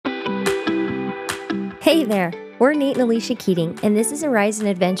Hey there, we're Nate and Alicia Keating, and this is Arise and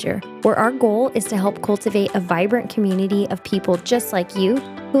Adventure, where our goal is to help cultivate a vibrant community of people just like you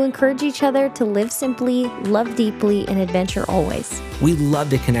who encourage each other to live simply, love deeply, and adventure always. We'd love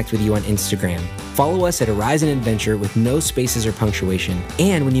to connect with you on Instagram. Follow us at Arise and Adventure with no spaces or punctuation.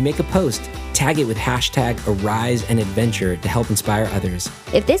 And when you make a post, tag it with hashtag Arise and Adventure to help inspire others.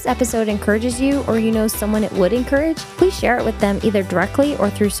 If this episode encourages you or you know someone it would encourage, please share it with them either directly or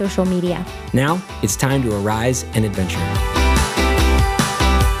through social media. Now, it's time to arise and adventure.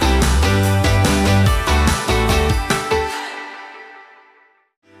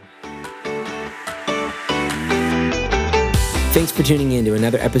 Thanks for tuning in to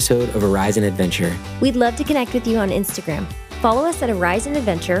another episode of Arise and Adventure. We'd love to connect with you on Instagram. Follow us at Arise and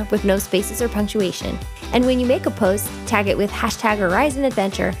Adventure with no spaces or punctuation. And when you make a post, tag it with hashtag Arise and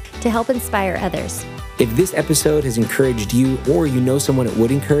Adventure to help inspire others. If this episode has encouraged you or you know someone it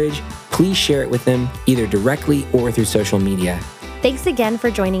would encourage, please share it with them either directly or through social media. Thanks again for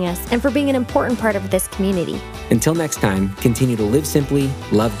joining us and for being an important part of this community. Until next time, continue to live simply,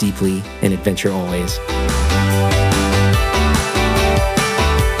 love deeply, and adventure always.